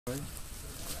I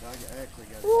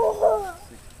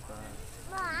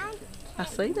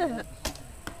see that.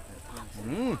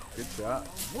 Good shot.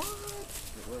 What?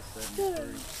 It was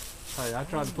 73. Hey, I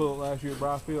tried to pull it last year at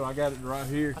Bryfield. I got it right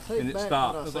here, and it I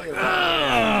stopped. was like,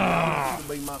 I want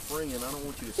you to be my friend. I don't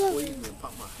want you to squeeze me and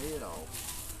pop my head off.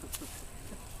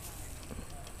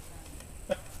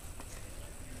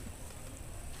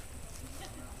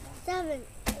 Seven.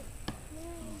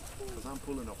 Because I'm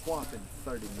pulling a whopping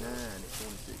 39 at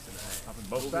 26 and a half. Up in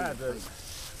both sides of it.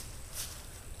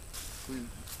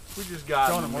 We just got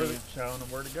Showing them them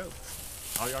where to go.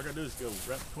 All y'all gotta do is go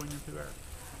right between your two arrows.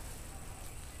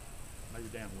 Maybe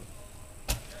down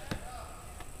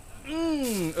a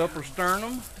little. Upper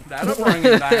sternum. That'll bring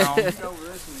it down. You over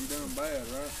this when you're doing bad,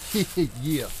 right?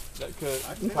 Yeah. That could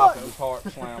pop his heart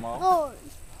slam off. Four.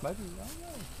 Maybe, I don't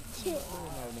know. Two. That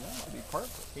might be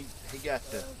perfect. He got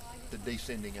the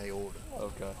descending aorta.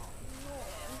 Okay.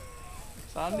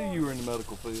 So I knew you were in the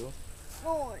medical field.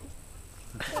 4.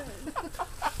 7.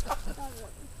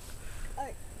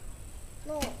 8.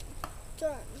 9. 10.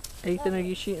 Ethan, are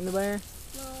you shooting the bear?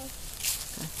 No.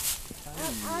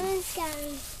 I'm just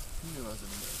going.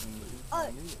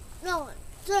 8. 9.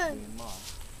 10.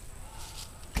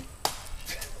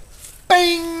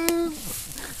 Bing!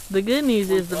 The good news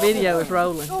is the video is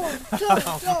rolling.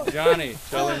 Johnny,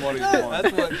 tell him what he's doing.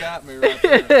 That's what got me right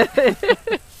there.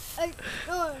 8,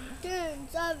 9, 10,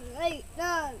 7, 8,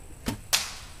 9.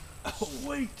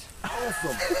 Sweet.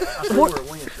 Awesome. I see where it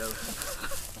went, though.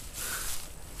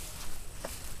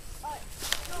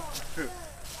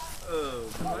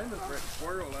 Man, that's that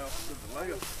squirrel out to the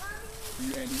left.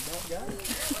 You and you don't got it.